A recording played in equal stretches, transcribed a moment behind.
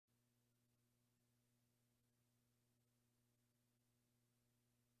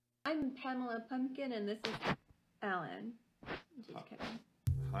I'm Pamela Pumpkin, and this is Alan. Just kidding.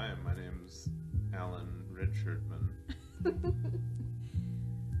 Hi, my name's Alan Richardman.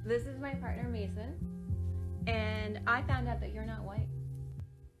 This is my partner Mason, and I found out that you're not white.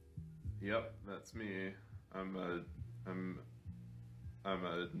 Yep, that's me. I'm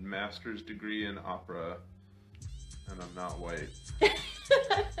a master's degree in opera, and I'm not white.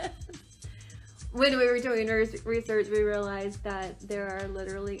 When we were doing research, we realized that there are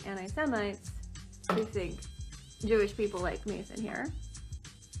literally anti-Semites who think Jewish people like Mason here,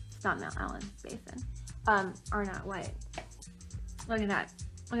 it's not Mount Alan, Mason, are not white. Look at that.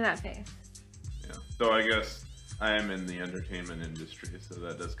 Look at that face. Yeah. Though I guess I am in the entertainment industry, so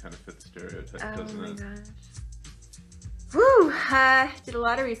that does kind of fit the stereotype, doesn't it? Oh my gosh. Whew, did a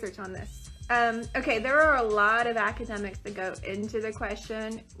lot of research on this. Okay, there are a lot of academics that go into the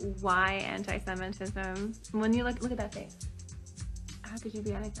question, why anti-Semitism? When you look at that face, how could you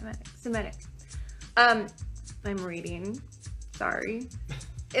be anti-Semitic? I'm reading, sorry.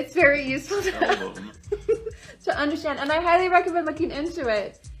 It's very useful to understand, and I highly recommend looking into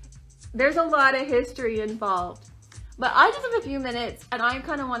it. There's a lot of history involved. But I just have a few minutes, and I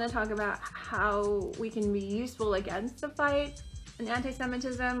kind of want to talk about how we can be useful against the fight in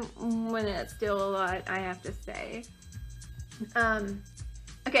anti-Semitism when it's still a lot, I have to say.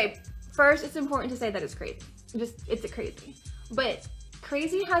 Okay, first, it's important to say that it's crazy. It's crazy. But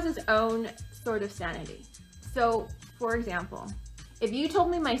crazy has its own sort of sanity. So, for example, if you told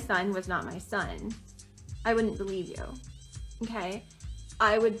me my son was not my son, I wouldn't believe you, okay?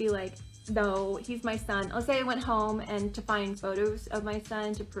 I would be like, no, he's my son. Let's say I went home and to find photos of my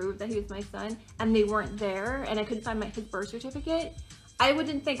son to prove that he was my son, and they weren't there, and I couldn't find his birth certificate. I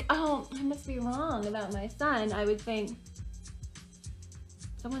wouldn't think, oh, I must be wrong about my son. I would think,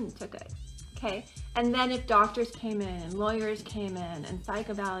 someone took it, okay? And then if doctors came in, and lawyers came in, and psych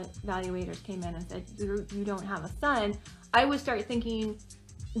evaluators came in and said, you don't have a son, I would start thinking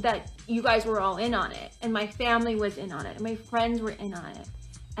that you guys were all in on it, and my family was in on it, and my friends were in on it.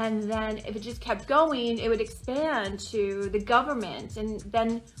 And then if it just kept going, it would expand to the government. And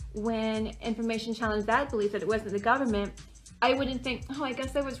then when information challenged that belief that it wasn't the government, I wouldn't think, oh, I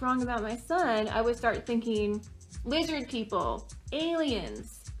guess I was wrong about my son. I would start thinking lizard people,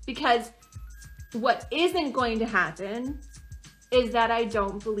 aliens, because what isn't going to happen is that I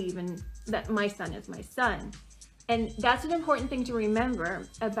don't believe in that my son is my son. And that's an important thing to remember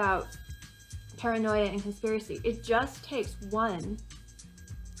about paranoia and conspiracy. It just takes one.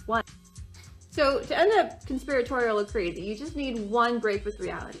 So to end up conspiratorial or crazy, you just need one break with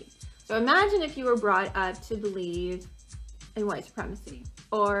reality. So imagine if you were brought up to believe in white supremacy,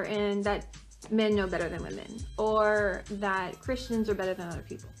 or in that men know better than women, or that Christians are better than other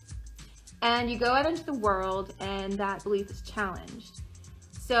people. And you go out into the world and that belief is challenged.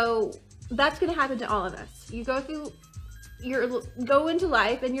 So that's going to happen to all of us. You go into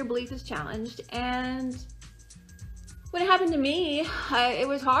life and your belief is challenged, and what happened to me, it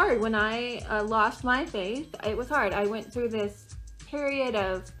was hard when I lost my faith. It was hard. I went through this period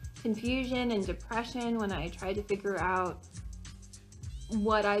of confusion and depression when I tried to figure out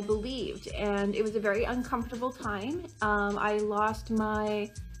what I believed, and it was a very uncomfortable time. I lost my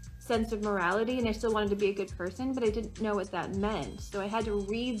sense of morality, and I still wanted to be a good person, but I didn't know what that meant, so I had to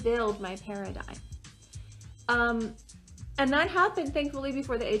rebuild my paradigm. And that happened, thankfully,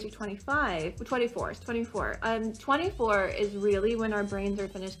 before the age of 24. 24 is really when our brains are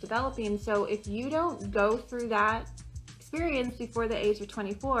finished developing. So if you don't go through that experience before the age of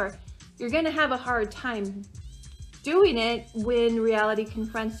 24, you're going to have a hard time doing it when reality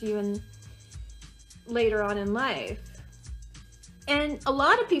confronts you later on in life. And a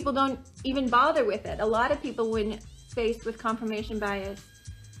lot of people don't even bother with it. A lot of people, when faced with confirmation bias,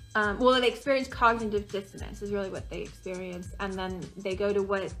 well, they experience cognitive dissonance is really what they experience, and then they go to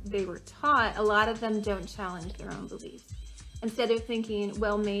what they were taught. A lot of them don't challenge their own beliefs. Instead of thinking,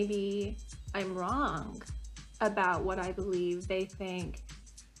 well, maybe I'm wrong about what I believe, they think,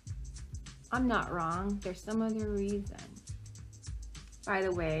 I'm not wrong, there's some other reason. By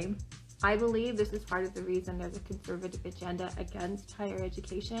the way, I believe this is part of the reason there's a conservative agenda against higher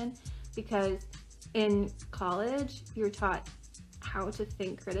education, because in college, you're taught how to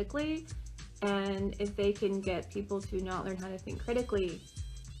think critically, and if they can get people to not learn how to think critically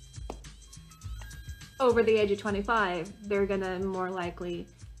over the age of 25, they're gonna more likely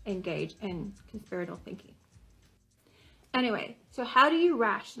engage in conspiratorial thinking. Anyway, so how do you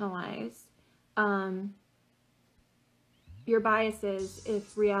rationalize your biases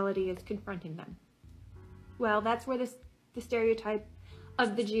if reality is confronting them? Well, that's where the stereotype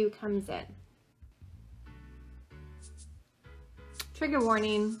of the Jew comes in. Trigger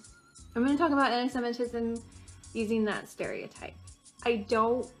warning, I'm going to talk about anti-Semitism using that stereotype. I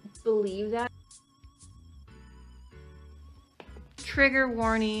don't believe that. Trigger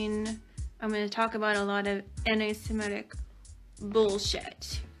warning. I'm going to talk about a lot of anti-Semitic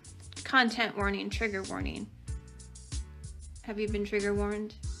bullshit. Content warning, trigger warning. Have you been trigger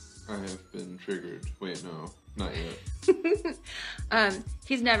warned? I have been triggered. Wait, no, not yet.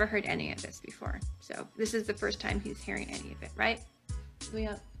 He's never heard any of this before, so this is the first time he's hearing any of it, right?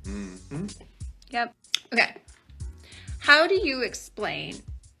 Yep. Mm-hmm. Yep. Okay. How do you explain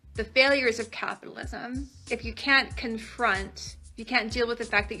the failures of capitalism if you can't confront, if you can't deal with the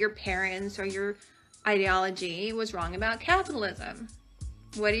fact that your parents or your ideology was wrong about capitalism?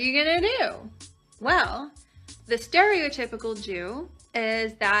 What are you gonna do? Well, the stereotypical Jew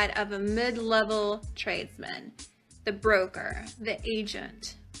is that of a mid-level tradesman, the broker, the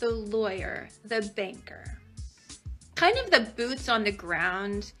agent, the lawyer, the banker. Kind of the boots on the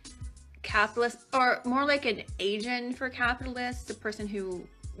ground capitalist, or more like an agent for capitalists, the person who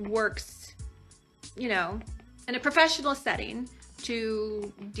works, you know, in a professional setting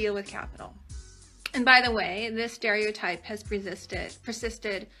to deal with capital. And by the way, this stereotype has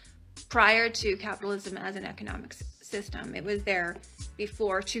persisted prior to capitalism as an economic system. It was there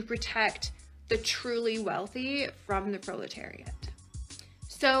before to protect the truly wealthy from the proletariat.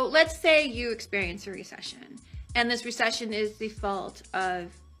 So let's say you experience a recession, and this recession is the fault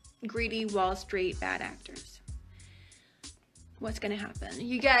of greedy Wall Street bad actors. What's going to happen?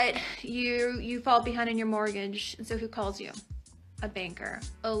 You fall behind in your mortgage, and so who calls you? A banker,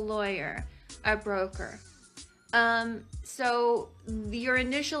 a lawyer, a broker. So your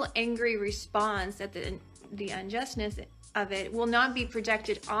initial angry response at the unjustness of it will not be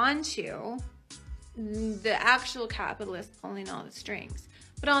projected onto the actual capitalist pulling all the strings,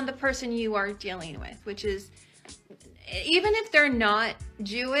 but on the person you are dealing with, which is, even if they're not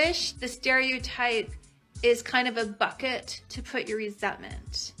Jewish, the stereotype is kind of a bucket to put your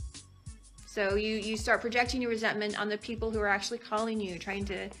resentment. So you start projecting your resentment on the people who are actually calling you, trying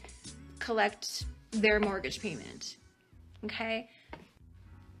to collect their mortgage payment. Okay?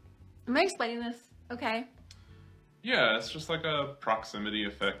 Am I explaining this? Okay. Yeah, it's just like a proximity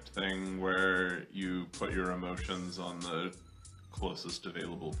effect thing where you put your emotions on the closest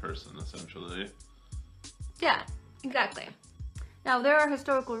available person, essentially. Yeah, exactly. Now, there are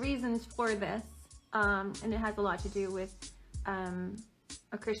historical reasons for this, and it has a lot to do with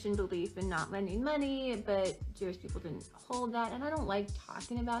a Christian belief in not lending money, but Jewish people didn't hold that. And I don't like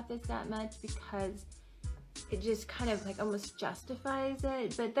talking about this that much because it just kind of like almost justifies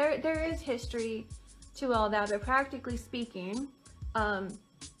it. But there is history to all that. But practically speaking, the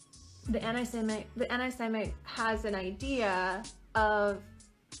anti-Semite has an idea of,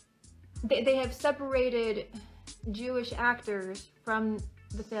 they have separated Jewish actors from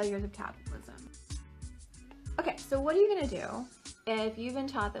the failures of capitalism. Okay, so what are you gonna do if you've been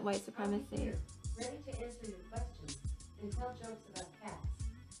taught that white supremacy... Ready to answer your questions and tell jokes about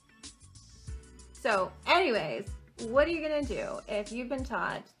cats. So anyways, what are you gonna do if you've been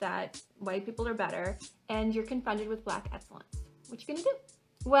taught that white people are better and you're confronted with black excellence? What you gonna do?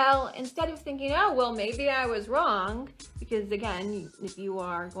 Well, instead of thinking, oh, well, maybe I was wrong, because again, if you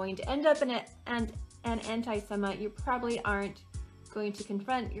are going to end up in an anti-Semite, you probably aren't going to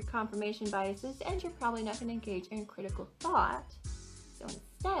confront your confirmation biases, and you're probably not going to engage in critical thought. So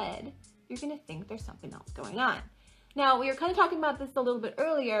instead, you're going to think there's something else going on. Now, we were kind of talking about this a little bit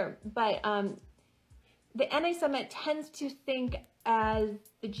earlier, but the anti-Semite tends to think as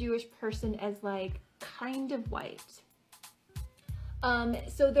the Jewish person as like kind of white.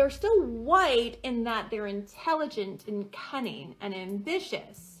 So they're still white in that they're intelligent and cunning and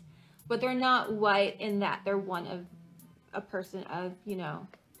ambitious, but they're not white in that they're a person of, you know,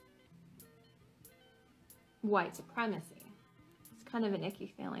 white supremacy. It's kind of an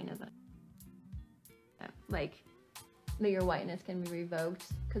icky feeling, isn't it? Like, that your whiteness can be revoked,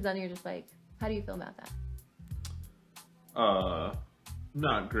 because then you're just like, how do you feel about that?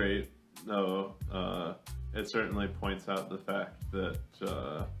 Not great. No, it certainly points out the fact that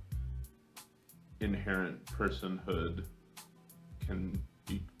inherent personhood can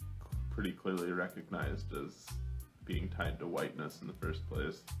be pretty clearly recognized as being tied to whiteness in the first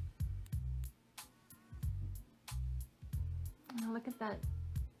place. Now look at that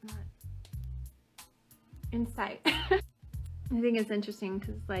insight. I think it's interesting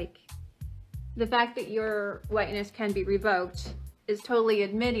because, like, the fact that your whiteness can be revoked is totally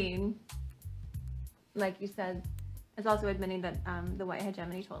admitting, like you said, is also admitting that the white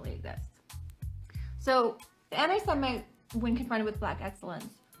hegemony totally exists. So the anti-Semite, when confronted with black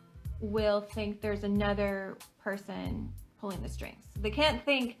excellence, will think there's another person pulling the strings. They can't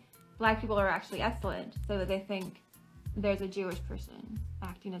think black people are actually excellent, so they think there's a Jewish person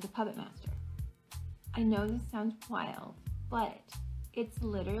acting as a puppet master. I know this sounds wild, but it's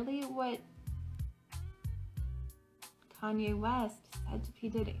literally what Kanye West said to P.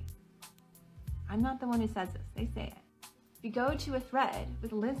 Diddy. I'm not the one who says this, they say it. If you go to a thread with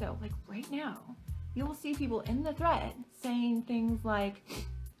Lizzo, like right now, you will see people in the thread saying things like,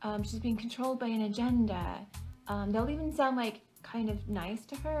 she's being controlled by an agenda. They'll even sound like kind of nice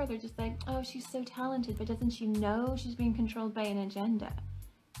to her. They're just like, oh, she's so talented, but doesn't she know she's being controlled by an agenda?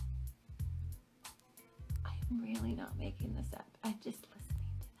 I'm really not making this up. I'm just listening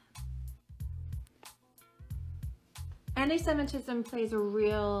to them. Anti-Semitism plays a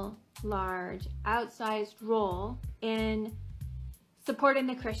real large, outsized role in supporting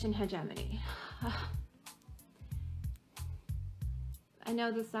the Christian hegemony. I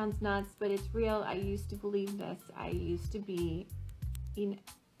know this sounds nuts, but it's real. I used to believe this. I used to be in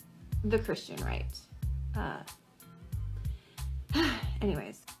the Christian right.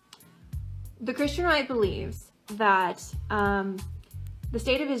 Anyways, the Christian right believes that the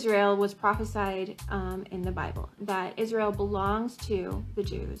state of Israel was prophesied in the Bible, that Israel belongs to the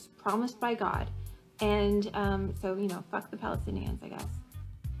Jews, promised by God, and so, you know, fuck the Palestinians, I guess.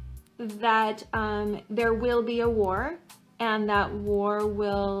 That there will be a war, and that war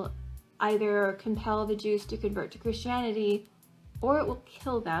will either compel the Jews to convert to Christianity, or it will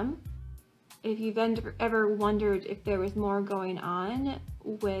kill them. If you've ever wondered if there was more going on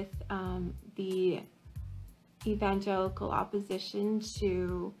with the evangelical opposition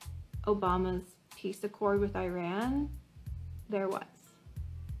to Obama's peace accord with Iran, there was.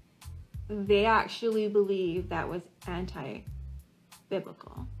 They actually believe that was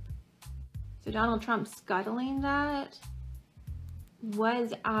anti-biblical. So Donald Trump scuttling that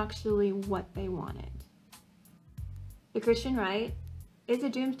was actually what they wanted. The Christian right is a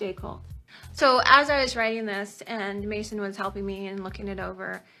doomsday cult. So as I was writing this and Mason was helping me and looking it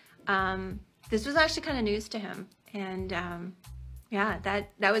over, this was actually kind of news to him. And yeah,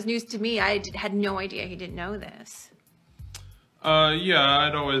 that was news to me. I had no idea he didn't know this. Yeah,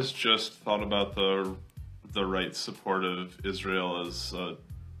 I'd always just thought about the right support of Israel as a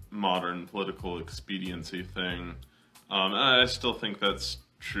modern political expediency thing. I still think that's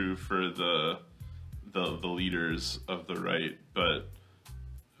true for the leaders of the right, but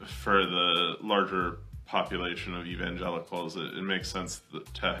for the larger population of evangelicals, it makes sense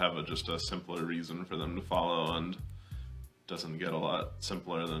to have just a simpler reason for them to follow, and doesn't get a lot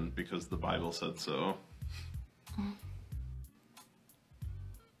simpler than because the Bible said so.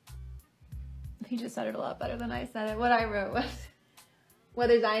 He just said it a lot better than I said it. What I wrote was,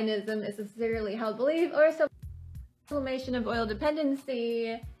 whether Zionism is a sincerely held belief or a sublimation of oil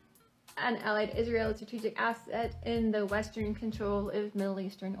dependency and allied Israel's strategic asset in the Western control of Middle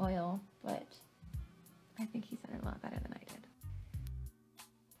Eastern oil. But I think he said it a lot better than I did.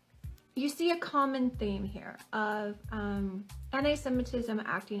 You see a common theme here of anti-Semitism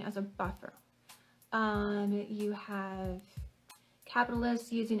acting as a buffer. You have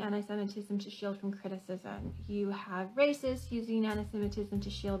capitalists using anti-Semitism to shield from criticism. You have racists using anti-Semitism to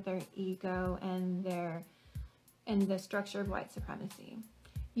shield their ego and the structure of white supremacy.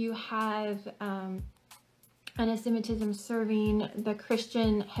 You have anti-Semitism serving the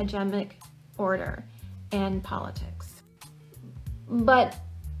Christian hegemonic order and politics. But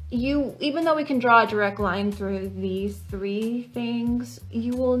even though we can draw a direct line through these three things,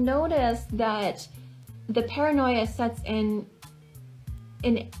 you will notice that the paranoia sets in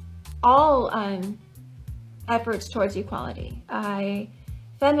all efforts towards equality.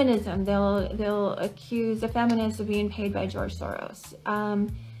 Feminism, they'll accuse a feminist of being paid by George Soros.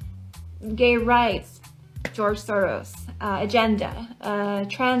 Gay rights, George Soros. Agenda.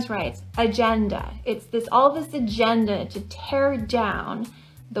 Trans rights, agenda. It's all this agenda to tear down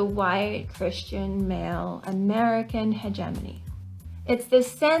the white Christian male American hegemony. It's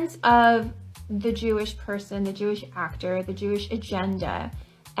this sense of the Jewish person, the Jewish actor, the Jewish agenda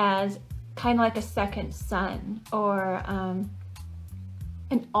as kind of like a second son, or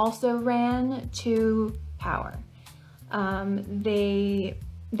an also-ran to power. They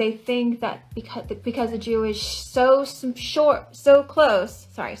think that because the Jewish so close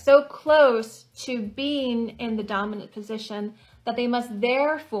to being in the dominant position, that they must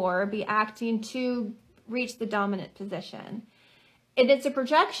therefore be acting to reach the dominant position. And it's a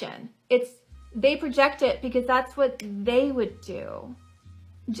projection. They project it because that's what they would do.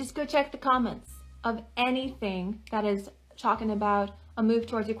 Just go check the comments of anything that is talking about a move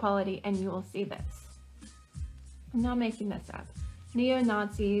towards equality and you will see this. I'm not making this up.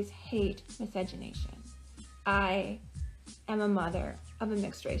 Neo-Nazis hate miscegenation. I am a mother of a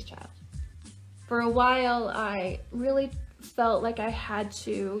mixed race child. For a while, I really felt like I had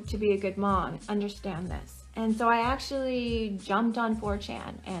to be a good mom, understand this. And so I actually jumped on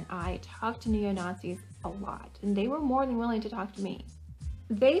 4chan and I talked to neo-Nazis a lot, and they were more than willing to talk to me.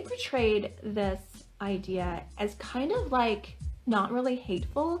 They portrayed this idea as kind of like not really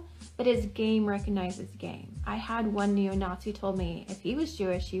hateful, but as game recognizes game. I had one neo-Nazi told me if he was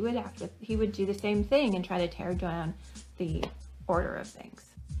Jewish, he would do the same thing and try to tear down the order of things.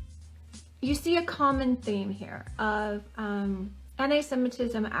 You see a common theme here of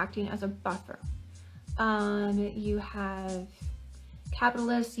anti-Semitism acting as a buffer. You have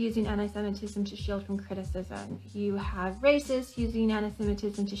capitalists using anti-Semitism to shield from criticism. You have racists using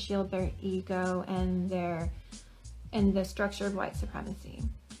anti-Semitism to shield their ego and the structure of white supremacy.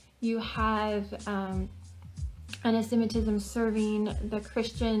 You have anti-Semitism serving the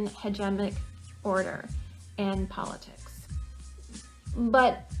Christian hegemonic order and politics.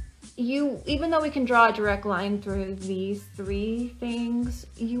 But even though we can draw a direct line through these three things,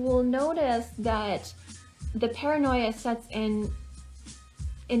 you will notice that the paranoia sets in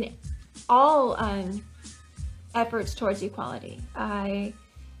all efforts towards equality.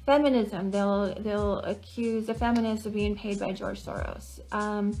 Feminism, they'll accuse a feminist of being paid by George Soros.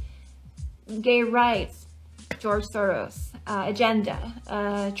 Gay rights, George Soros. Agenda.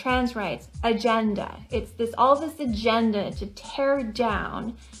 Trans rights, agenda. It's all this agenda to tear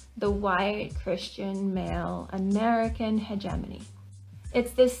down the white Christian male American hegemony.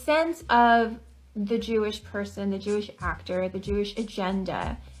 It's this sense of the Jewish person, the Jewish actor, the Jewish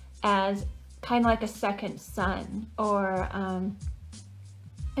agenda as kind of like a second son, or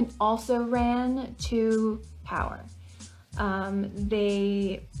an also-ran to power.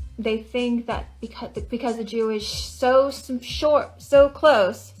 They think that because the Jew is so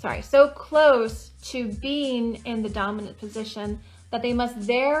close to being in the dominant position, that they must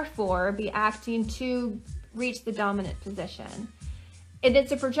therefore be acting to reach the dominant position. And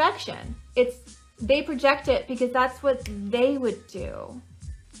it's a projection. They project it because that's what they would do.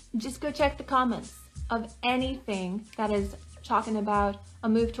 Just go check the comments of anything that is talking about a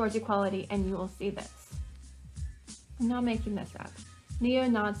move towards equality and you will see this. I'm not making this up.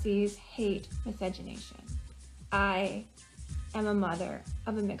 Neo-Nazis hate miscegenation. I am a mother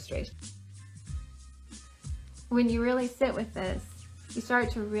of a mixed race. When you really sit with this, you start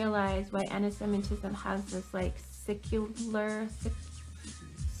to realize why anti-Semitism has this like cyclical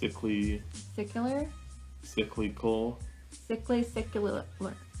It's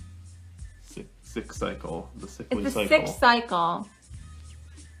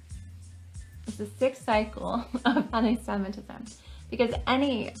the sixth cycle of anti-Semitism, because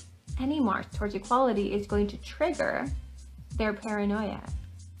any march towards equality is going to trigger their paranoia.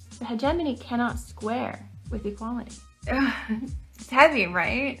 The hegemony cannot square with equality. It's heavy,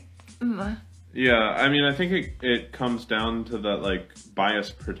 right? Yeah, I mean, I think it comes down to that like bias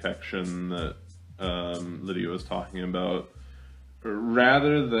protection that Lydia was talking about.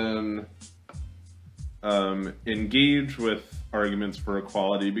 Rather than engage with arguments for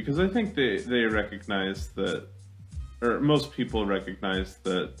equality, because I think they recognize that, or most people recognize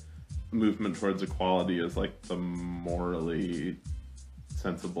that movement towards equality is like the morally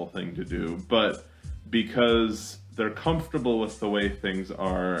sensible thing to do, but because they're comfortable with the way things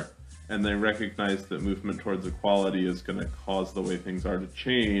are and they recognize that movement towards equality is going to cause the way things are to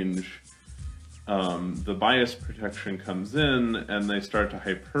change, the bias protection comes in and they start to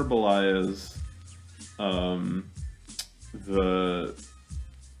hyperbolize the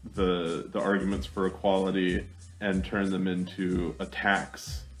arguments for equality and turn them into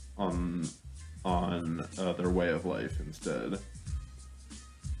attacks on their way of life instead.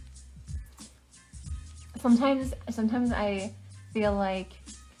 Sometimes I feel like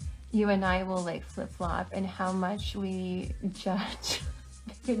you and I will like flip-flop in how much we judge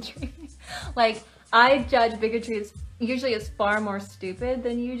bigotry. Like, I judge bigotry as usually as far more stupid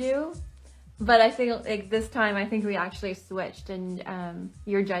than you do, but I think like this time I think we actually switched, and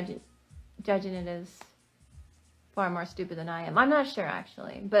you're judging it as far more stupid than I am. I'm not sure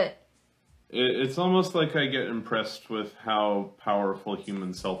actually, but it's almost like I get impressed with how powerful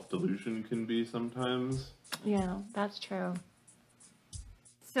human self-delusion can be sometimes. Yeah, that's true.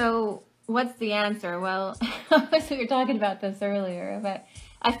 So what's the answer? Well, we were talking about this earlier, but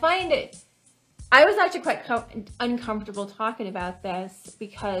I find I was actually quite uncomfortable talking about this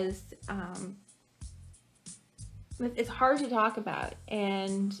because it's hard to talk about,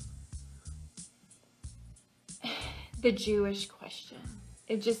 and the Jewish question.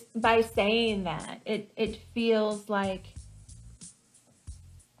 It just, by saying that, it feels like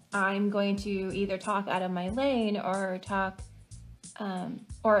I'm going to either talk out of my lane or talk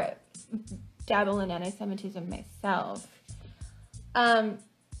or dabble in anti-Semitism myself. And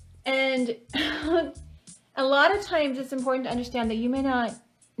a lot of times it's important to understand that you may not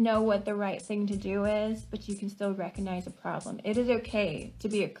know what the right thing to do is, but you can still recognize a problem. It is okay to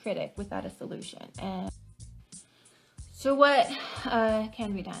be a critic without a solution. And so what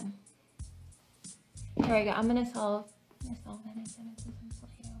can be done? Here we go. I'm gonna solve anti-Semitism for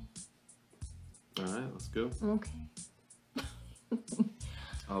you. All right, let's go. Okay.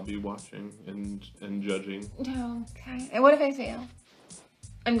 I'll be watching and judging. Okay. And what if I fail?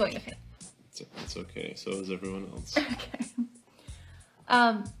 I'm going to fail. It's okay. So is everyone else. Okay.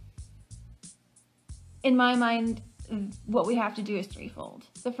 In my mind, what we have to do is threefold.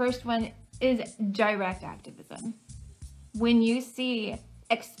 The first one is direct activism. When you see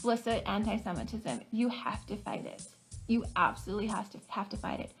explicit anti-Semitism, you have to fight it. You absolutely have to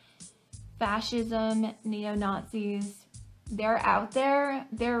fight it. Fascism, neo-Nazis, they're out there,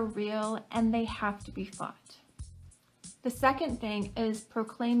 they're real, and they have to be fought. The second thing is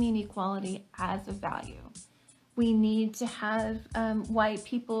proclaiming equality as a value. We need to have white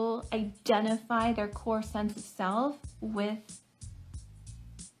people identify their core sense of self with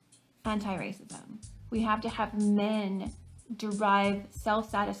anti-racism. We have to have men derive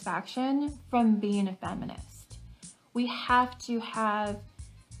self-satisfaction from being a feminist. We have to have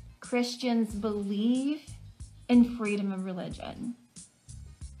Christians believe in freedom of religion.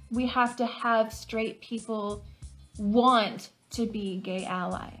 We have to have straight people want to be gay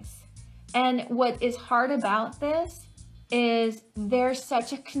allies. And what is hard about this is there's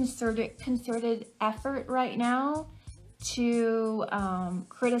such a concerted effort right now to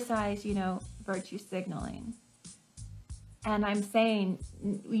criticize, virtue signaling. And I'm saying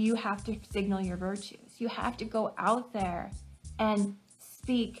you have to signal your virtues. You have to go out there and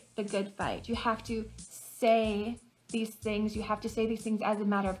speak the good fight. You have to say these things. You have to say these things as a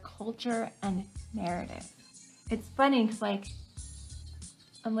matter of culture and narrative. It's funny because,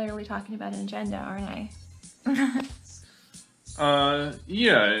 I'm literally talking about an agenda, aren't I?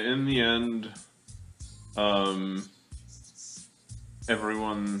 Yeah, in the end,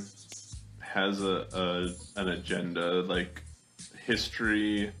 everyone has an agenda. Like,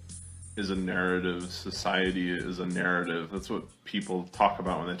 history is a narrative, society is a narrative. That's what people talk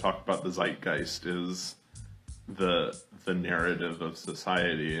about when they talk about the zeitgeist, is the narrative of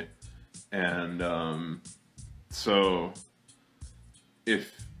society. And so we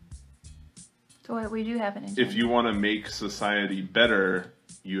do have an agenda. If you want to make society better,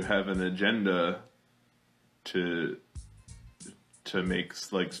 you have an agenda to make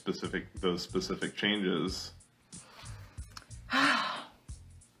those specific changes.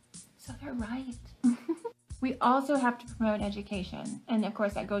 So they're right. We also have to promote education. And of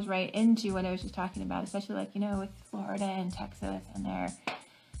course that goes right into what I was just talking about, especially with Florida and Texas, and they're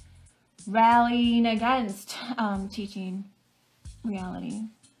rallying against teaching reality.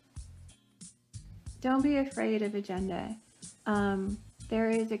 Don't be afraid of agenda. There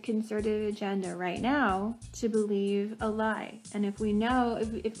is a concerted agenda right now to believe a lie. And if we know,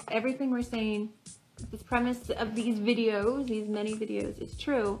 if everything we're saying, this premise of these videos, these many videos, is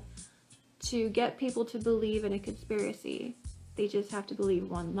true, to get people to believe in a conspiracy, they just have to believe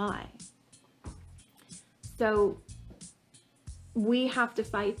one lie. So we have to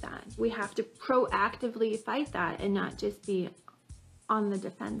fight that. We have to proactively fight that and not just be on the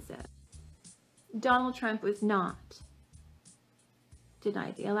defensive. Donald Trump was not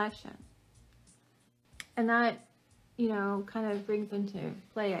denied the election. And that, kind of brings into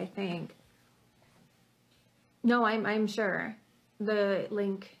play, I think. No, I'm sure the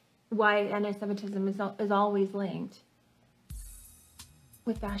link, why anti-Semitism is always linked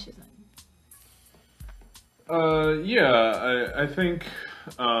with fascism. Yeah, I think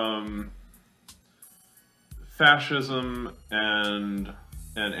fascism and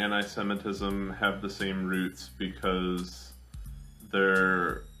anti-Semitism have the same roots because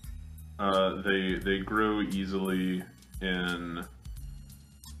they grow easily in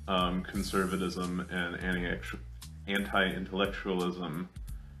conservatism and anti-intellectualism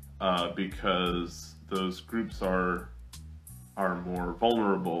because those groups are more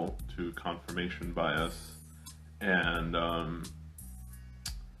vulnerable to confirmation bias, and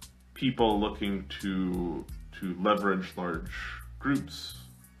people looking to leverage large groups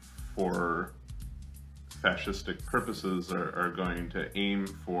for fascistic purposes are going to aim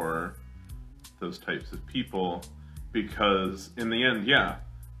for those types of people, because in the end, yeah,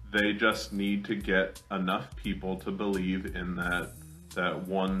 they just need to get enough people to believe in that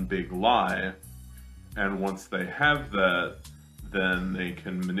one big lie, and once they have that, then they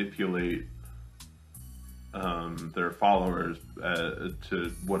can manipulate their followers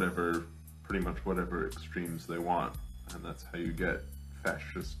to pretty much whatever extremes they want, and that's how you get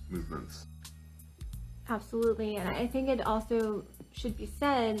fascist movements. Absolutely, and I think it also should be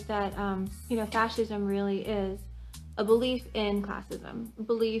said that fascism really is a belief in classism, a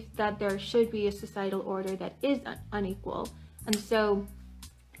belief that there should be a societal order that is unequal, and so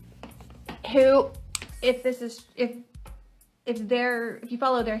if you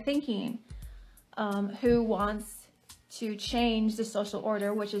follow their thinking, who wants to change the social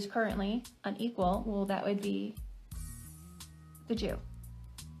order, which is currently unequal, well, that would be the Jew.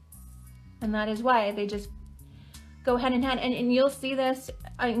 And that is why they just go hand in hand. And you'll see this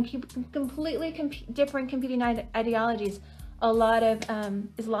in completely different competing ideologies. A lot of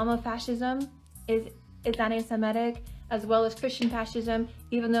Islamofascism is anti-Semitic, as well as Christian fascism,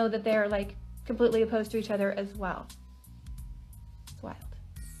 even though that they're like completely opposed to each other as well. It's wild.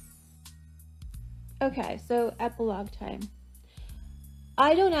 Okay, so epilogue time.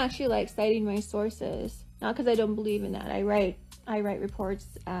 I don't actually like citing my sources, not because I don't believe in that. I write reports,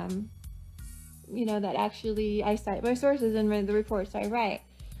 that actually I cite my sources in the reports I write.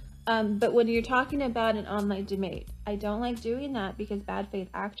 But when you're talking about an online debate, I don't like doing that because bad faith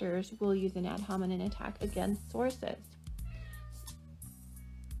actors will use an ad hominem attack against sources.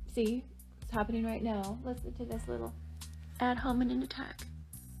 See what's happening right now? Listen to this little ad hominem attack.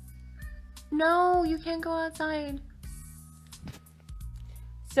 No, you can't go outside.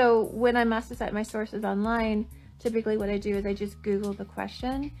 So when I'm asked to cite my sources online, typically what I do is I just Google the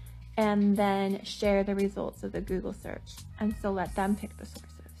question and then share the results of the Google search. And so let them pick the sources.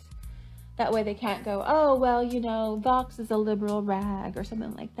 That way they can't go, oh, well, Vox is a liberal rag or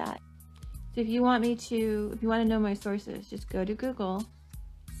something like that. So if you want to know my sources, just go to Google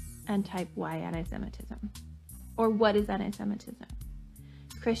and type why anti-Semitism, or what is anti-Semitism?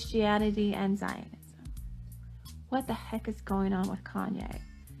 Christianity and Zionism. What the heck is going on with Kanye?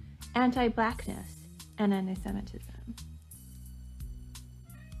 Anti-blackness and anti-Semitism.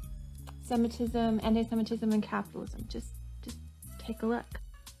 Semitism, anti-Semitism, and capitalism. Just take a look.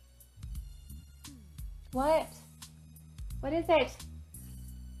 What? What is it?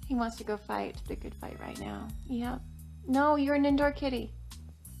 He wants to go fight the good fight right now. Yep. No, you're an indoor kitty.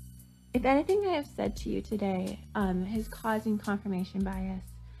 If anything I have said to you today is causing confirmation bias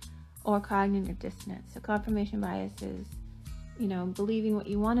or cognitive dissonance. So confirmation bias is, believing what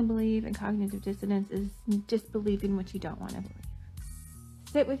you want to believe, and cognitive dissonance is disbelieving what you don't want to believe.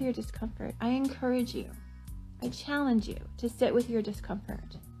 Sit with your discomfort. I encourage you, I challenge you to sit with your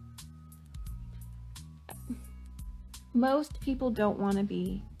discomfort. Most people don't want to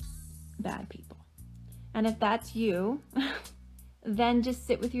be bad people. And if that's you, then just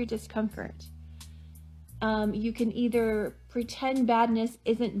sit with your discomfort. You can either pretend badness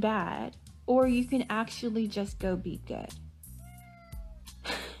isn't bad, or you can actually just go be good.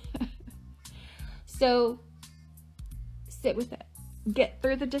 So sit with it, get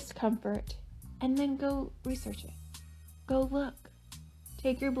through the discomfort, and then go research it. Go look,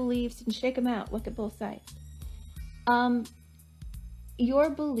 take your beliefs and shake them out. Look at both sides.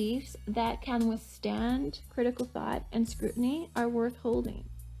 Your beliefs that can withstand critical thought and scrutiny are worth holding.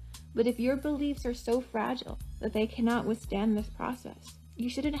 But if your beliefs are so fragile that they cannot withstand this process, you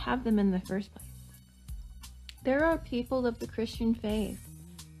shouldn't have them in the first place. There are people of the Christian faith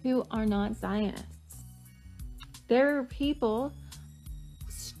who are not Zionists. There are people,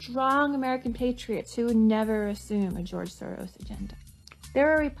 strong American patriots, who would never assume a George Soros agenda.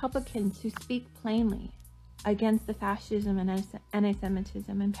 There are Republicans who speak plainly against the fascism and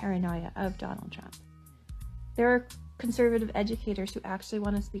anti-Semitism and paranoia of Donald Trump. There are conservative educators who actually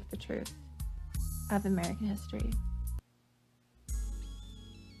want to speak the truth of American history.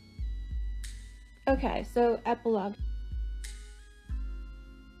 Okay, so epilogue.